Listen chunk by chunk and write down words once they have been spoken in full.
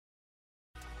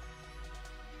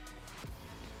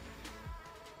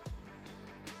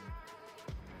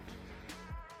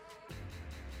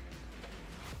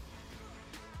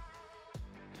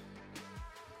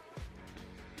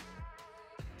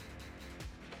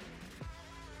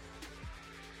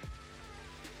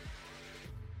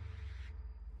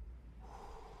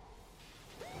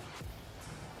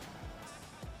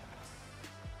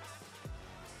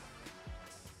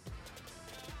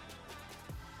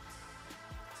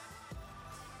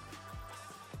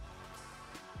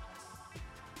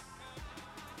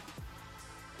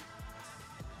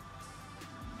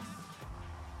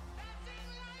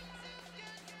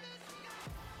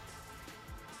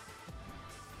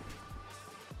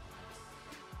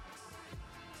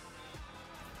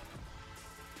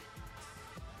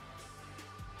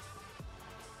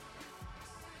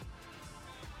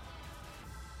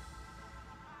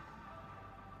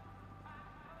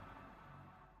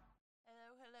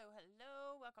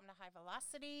Welcome to High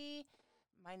Velocity.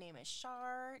 My name is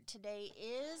Shar. Today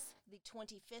is the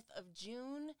 25th of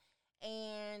June,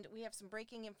 and we have some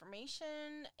breaking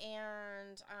information,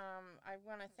 and I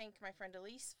want to thank my friend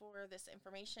Elise for this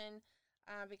information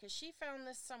because she found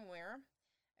this somewhere,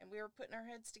 and we were putting our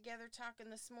heads together talking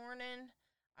this morning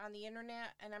on the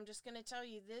internet, and I'm just going to tell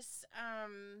you this,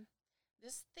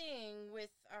 this thing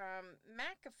with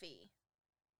McAfee.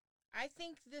 I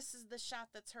think this is the shot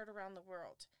that's heard around the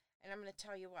world, and I'm going to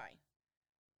tell you why.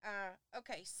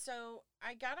 Okay, so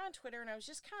I got on Twitter, and I was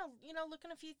just kind of,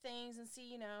 looking a few things and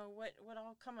see, what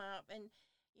all come up. And,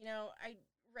 I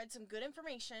read some good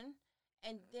information,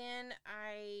 and then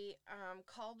I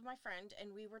called my friend,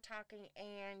 and we were talking,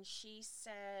 and she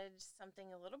said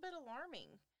something a little bit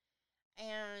alarming.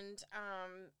 And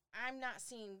I'm not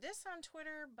seeing this on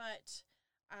Twitter, but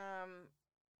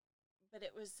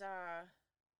it was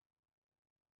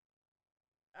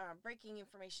breaking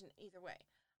information either way.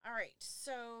 All right,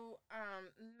 so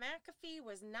McAfee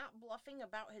was not bluffing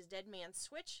about his dead man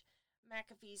switch.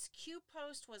 McAfee's Q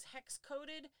post was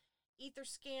hex-coded.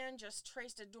 Etherscan just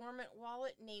traced a dormant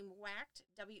wallet named Whacked,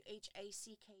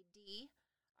 W-H-A-C-K-D,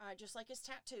 just like his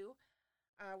tattoo,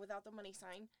 without the money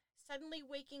sign, suddenly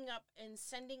waking up and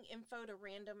sending info to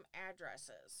random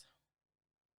addresses.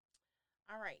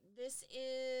 All right, this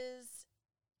is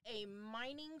a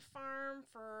mining farm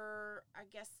for, I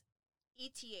guess,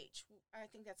 ETH. I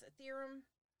think that's Ethereum.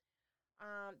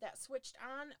 That switched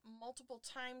on multiple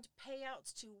timed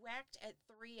payouts to Whacked at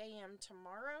 3 a.m.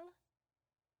 tomorrow.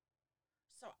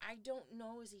 So I don't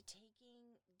know, is he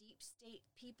taking deep state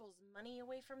people's money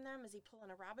away from them? Is he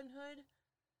pulling a Robin Hood?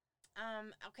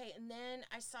 Okay, and then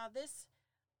I saw this.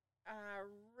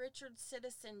 Richard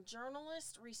Citizen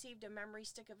journalist received a memory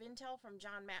stick of intel from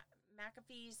John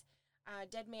McAfee's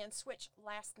Dead Man Switch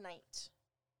last night.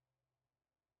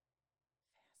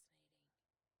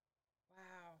 Fascinating.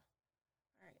 Wow.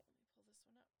 All right, let me pull this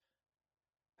one up.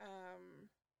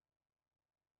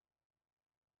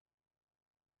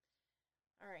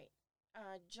 All right.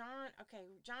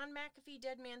 John McAfee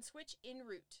Dead Man Switch en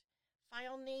route.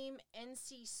 File name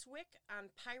NC Swick on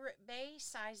Pirate Bay,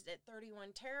 sized at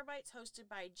 31 terabytes, hosted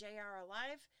by JR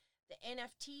Alive. The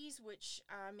NFTs, which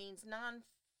means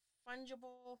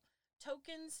non-fungible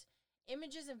tokens,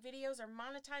 images and videos are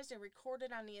monetized and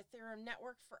recorded on the Ethereum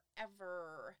network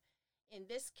forever. In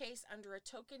this case, under a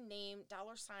token named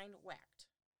 $Whacked.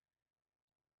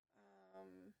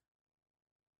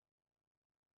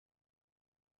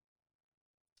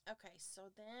 Okay, so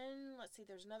then, let's see,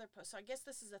 there's another post. So I guess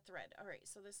this is a thread. All right,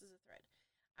 so this is a thread.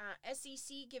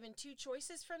 SEC given two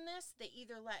choices from this. They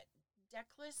either let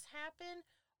decklist happen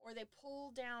or they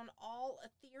pull down all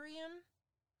Ethereum,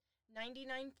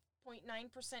 99.9%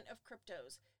 of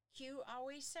cryptos. Q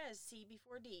always says C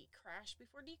before D, crash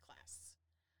before D class.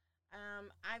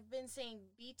 I've been saying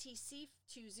BTC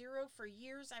to zero for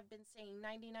years. I've been saying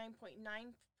 99.9%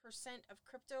 of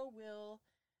crypto will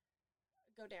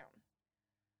go down.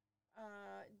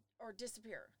 Or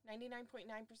disappear. 99.9%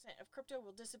 of crypto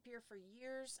will disappear for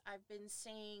years. I've been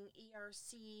saying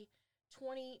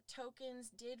ERC20 tokens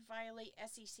did violate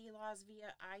SEC laws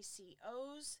via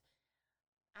ICOs.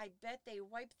 I bet they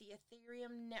wiped the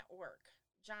Ethereum network.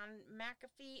 John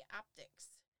McAfee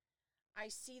Optics. I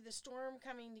see the storm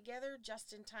coming together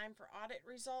just in time for audit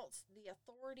results. The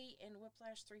Authority in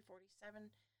Whiplash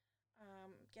 347.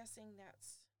 Guessing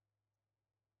that's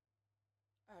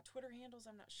Twitter handles,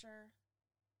 I'm not sure.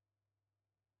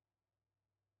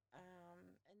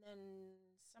 And then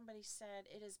somebody said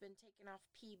it has been taken off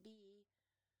PB.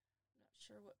 I'm not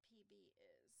sure what PB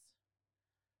is.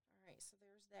 All right, so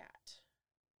there's that.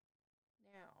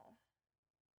 Now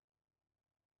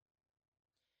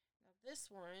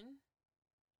this one,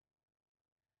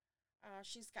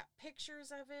 she's got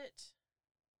pictures of it.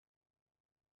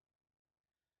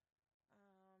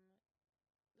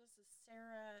 This is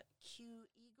Sarah Q.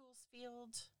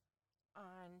 Eaglesfield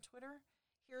on Twitter.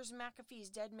 Here's McAfee's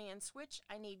Dead Man Switch.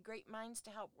 I need great minds to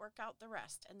help work out the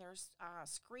rest. And there's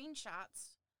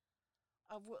screenshots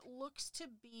of what looks to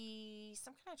be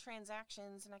some kind of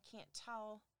transactions, and I can't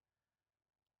tell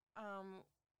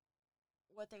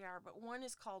what they are. But one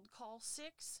is called Call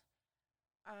 6.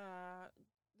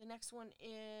 The next one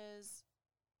is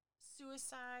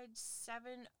Suicide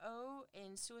 7-0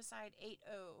 and Suicide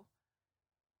 8-0.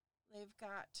 They've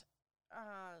got,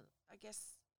 I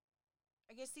guess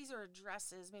these are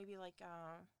addresses, maybe like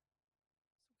some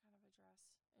kind of address,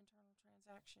 internal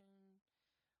transaction,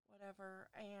 whatever,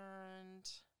 and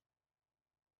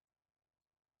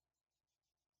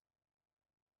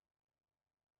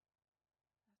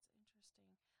that's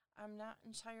interesting. I'm not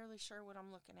entirely sure what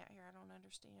I'm looking at here. I don't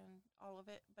understand all of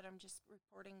it, but I'm just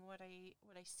reporting what I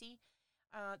see.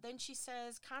 Then she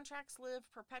says, contracts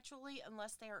live perpetually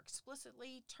unless they are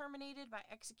explicitly terminated by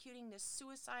executing this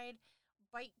suicide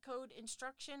bytecode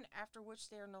instruction, after which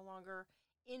they are no longer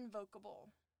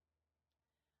invocable.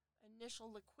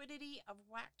 Initial liquidity of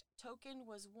whacked token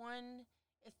was 1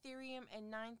 Ethereum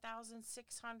and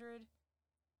 9,600.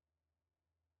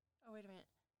 Oh, wait a minute.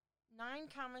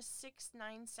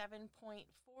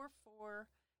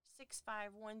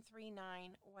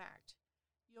 9,697.4465139 whacked.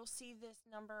 You'll see this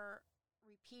number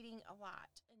repeating a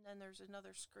lot, and then there's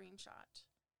another screenshot.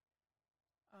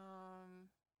 All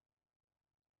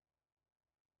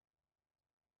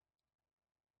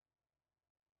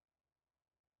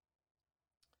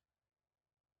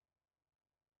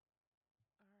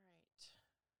right.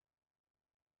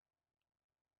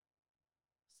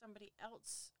 Somebody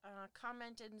else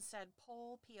commented and said,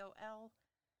 "Poll, P-O-L,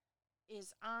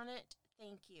 is on it.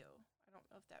 Thank you." I don't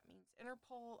know if that means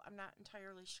Interpol. I'm not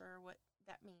entirely sure what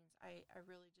that means. I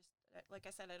really just, like I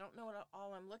said, I don't know what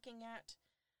all I'm looking at.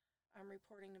 I'm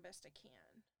reporting the best I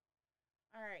can.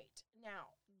 All right.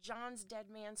 Now, John's Dead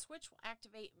Man Switch will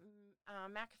activate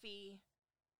McAfee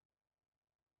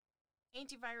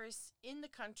antivirus in the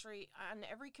country, on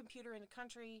every computer in the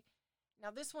country. Now,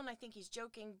 this one, I think he's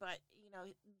joking, but,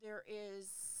 there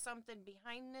is something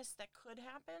behind this that could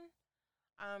happen.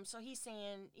 So he's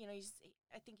saying,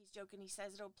 I think he's joking. He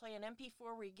says it'll play an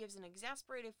MP4 where he gives an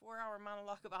exasperated 4-hour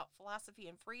monologue about philosophy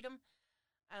and freedom,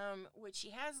 which he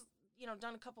has,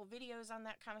 done a couple videos on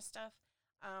that kind of stuff.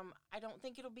 I don't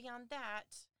think it'll be on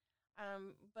that,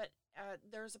 but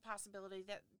there's a possibility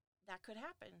that could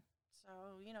happen.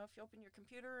 So, if you open your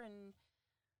computer and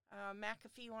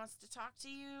McAfee wants to talk to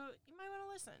you, you might want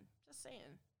to listen. Just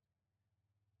saying.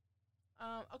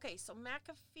 Okay, so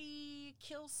McAfee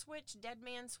kill switch, dead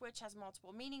man switch has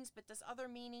multiple meanings, but this other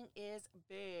meaning is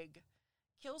big.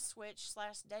 Kill switch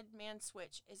 / dead man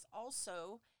switch is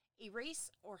also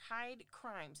erase or hide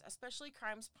crimes, especially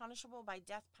crimes punishable by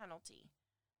death penalty.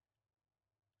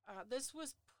 This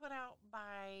was put out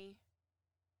by,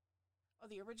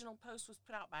 the original post was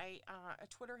put out by a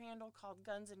Twitter handle called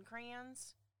Guns and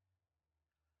Crayons.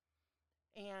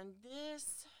 And this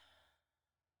is,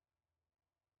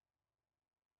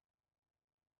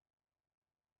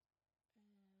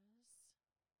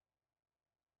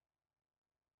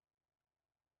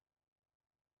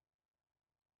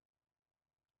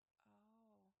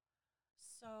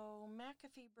 so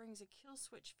McAfee brings a kill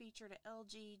switch feature to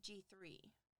LG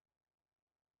G3.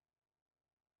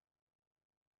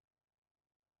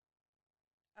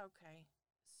 Okay,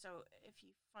 so if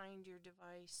you find your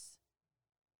device,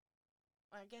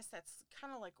 I guess that's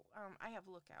kind of like, I have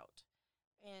Lookout,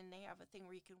 and they have a thing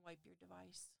where you can wipe your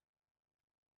device.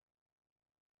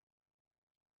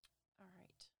 All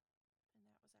right, and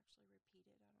that was actually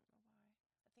repeated. I don't know why.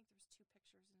 I think there was 2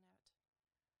 pictures in that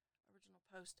original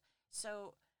post.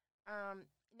 So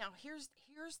now here's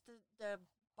the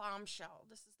bombshell.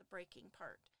 This is the breaking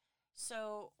part.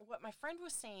 So what my friend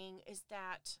was saying is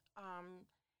that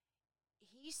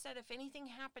he said if anything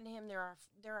happened to him, there are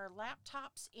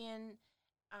laptops in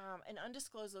an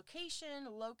undisclosed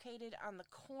location located on the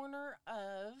corner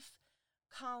of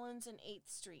Collins and 8th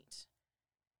Street.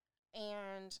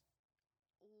 And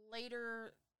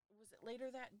later, was it later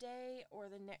that day or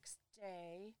the next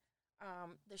day,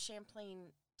 the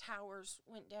Champlain Towers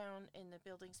went down and the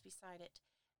buildings beside it.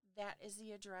 That is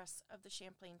the address of the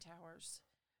Champlain Towers.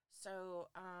 So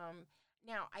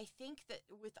now I think that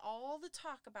with all the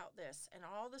talk about this and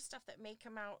all the stuff that may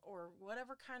come out, or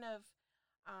whatever kind of,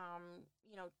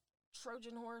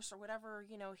 Trojan horse or whatever,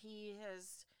 he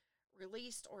has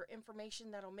released, or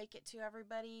information that'll make it to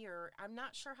everybody, or I'm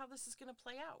not sure how this is going to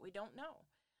play out. We don't know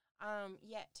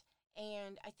yet.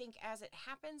 And I think as it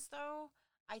happens, though,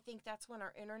 I think that's when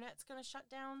our internet's going to shut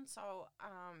down. So,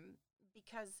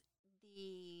 because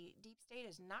the deep state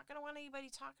is not going to want anybody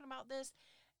talking about this,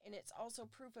 and it's also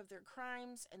proof of their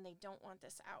crimes, and they don't want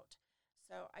this out.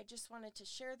 So I just wanted to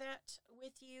share that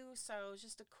with you. So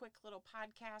just a quick little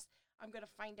podcast. I'm going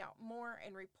to find out more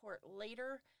and report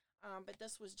later. But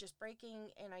this was just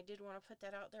breaking, and I did want to put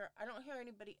that out there. I don't hear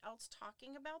anybody else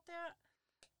talking about that.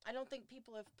 I don't think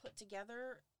people have put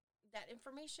together that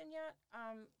information yet,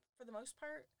 for the most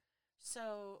part.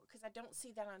 So, because I don't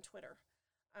see that on Twitter.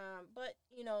 But,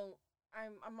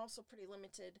 I'm also pretty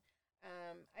limited.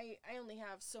 I only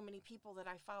have so many people that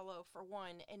I follow, for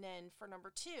one, and then for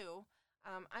number 2,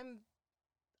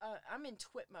 I'm in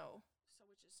Twitmo, so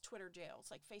which is Twitter jail. It's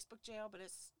like Facebook jail, but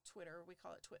it's Twitter. We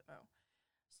call it Twitmo.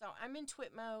 So I'm in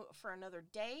Twitmo for another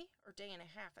day or day and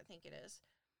a half, I think it is.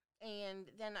 and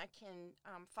then I can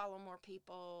follow more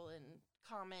people and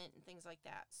comment and things like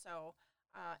that. So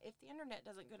if the internet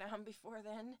doesn't go down before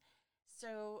then.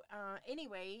 So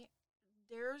anyway,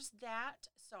 there's that.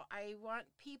 So I want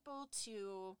people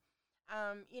to,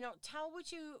 tell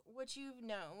what you've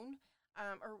known,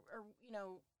 or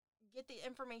get the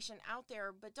information out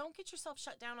there, but don't get yourself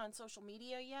shut down on social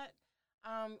media yet.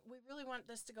 We really want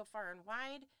this to go far and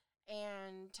wide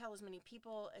and tell as many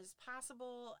people as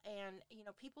possible. And,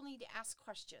 people need to ask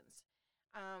questions.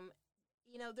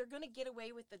 They're going to get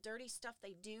away with the dirty stuff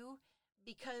they do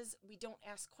because we don't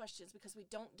ask questions, because we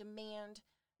don't demand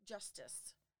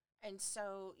justice. And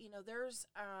so, there's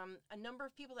a number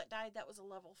of people that died. That was a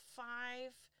level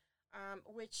 5,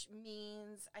 which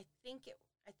means I think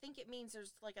it means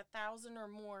there's like 1,000 or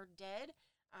more dead.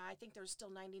 I think there's still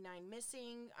 99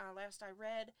 missing, last I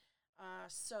read.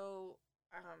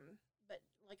 But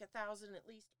like 1,000 at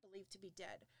least believed to be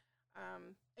dead.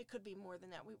 It could be more than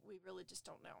that. We really just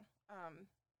don't know.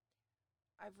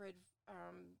 I've read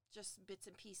just bits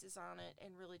and pieces on it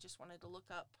and really just wanted to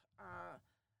look up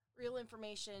real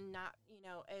information, not,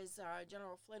 as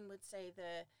General Flynn would say,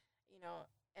 the,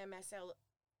 MSL,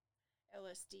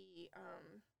 LSD,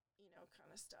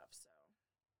 kind of stuff. So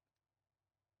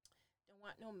don't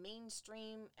want no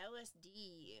mainstream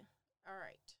LSD. All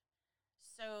right.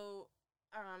 So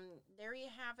there you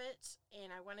have it,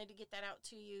 and I wanted to get that out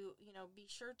to you. Be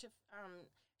sure to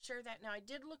share that. Now, I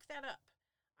did look that up.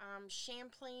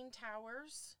 Champlain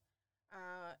Towers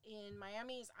in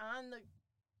Miami is on the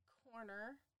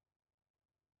corner.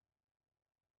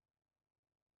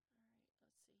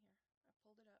 All right, let's see here. I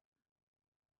pulled it up.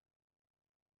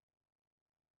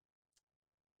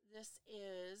 This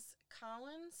is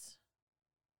Collins.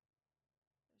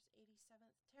 There's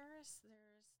 87th Terrace.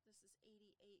 This is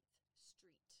 88th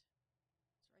Street.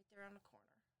 It's right there on the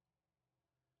corner.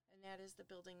 And that is the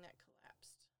building that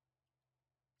collapsed.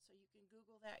 So you can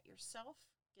Google that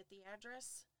yourself, get the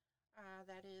address.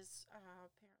 That is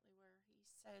apparently where he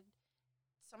said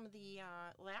some of the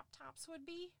laptops would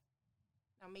be.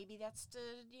 Now, maybe that's to,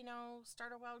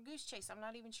 start a wild goose chase. I'm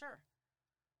not even sure.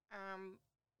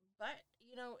 But,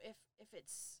 if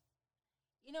it's,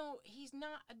 he's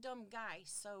not a dumb guy.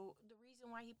 So the reason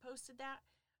why he posted that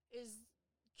is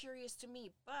curious to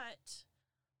me. But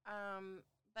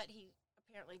he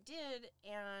apparently did,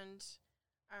 and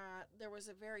there was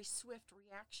a very swift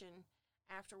reaction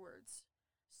afterwards.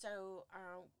 So,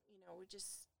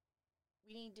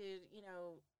 we need to,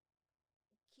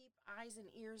 keep eyes and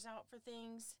ears out for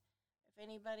things. If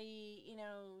anybody,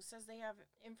 says they have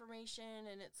information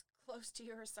and it's close to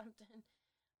you or something,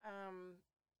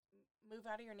 move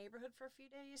out of your neighborhood for a few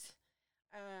days,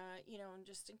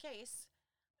 just in case.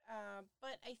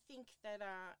 But I think that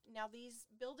now these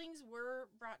buildings were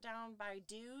brought down by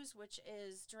DEWs, which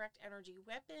is direct energy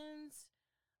weapons.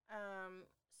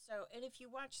 And if you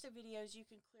watch the videos, you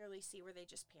can clearly see where they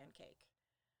just pancake.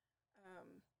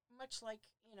 Much like,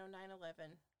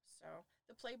 9/11. So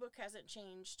the playbook hasn't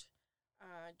changed,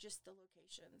 just the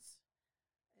locations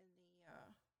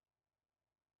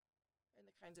and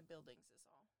the kinds of buildings is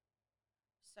all.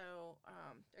 So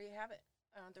there you have it.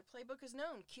 Their playbook is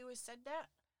known. Q has said that.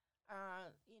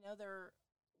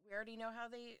 We already know how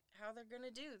they're going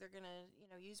to do. They're going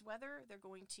to, use weather. They're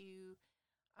going to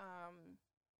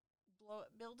blow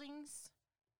up buildings.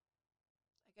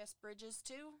 I guess bridges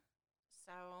too.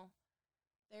 So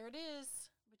there it is.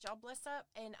 But y'all bless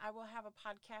up, and I will have a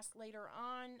podcast later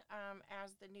on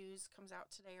as the news comes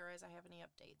out today or as I have any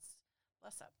updates.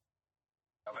 Bless up.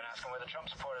 I've been asking where the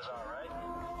Trump supporters are, right?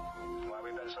 Why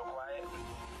we been so quiet?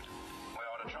 Where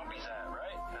all the Trumpies at,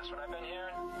 right? That's what I've been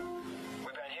hearing.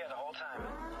 We've been here the whole time.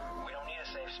 We don't need a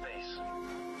safe space.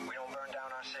 We don't burn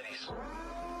down our cities.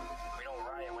 We don't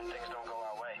riot when things don't go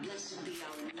our way. And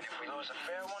if we lose a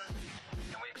fair one,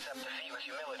 then we accept defeat with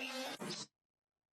humility.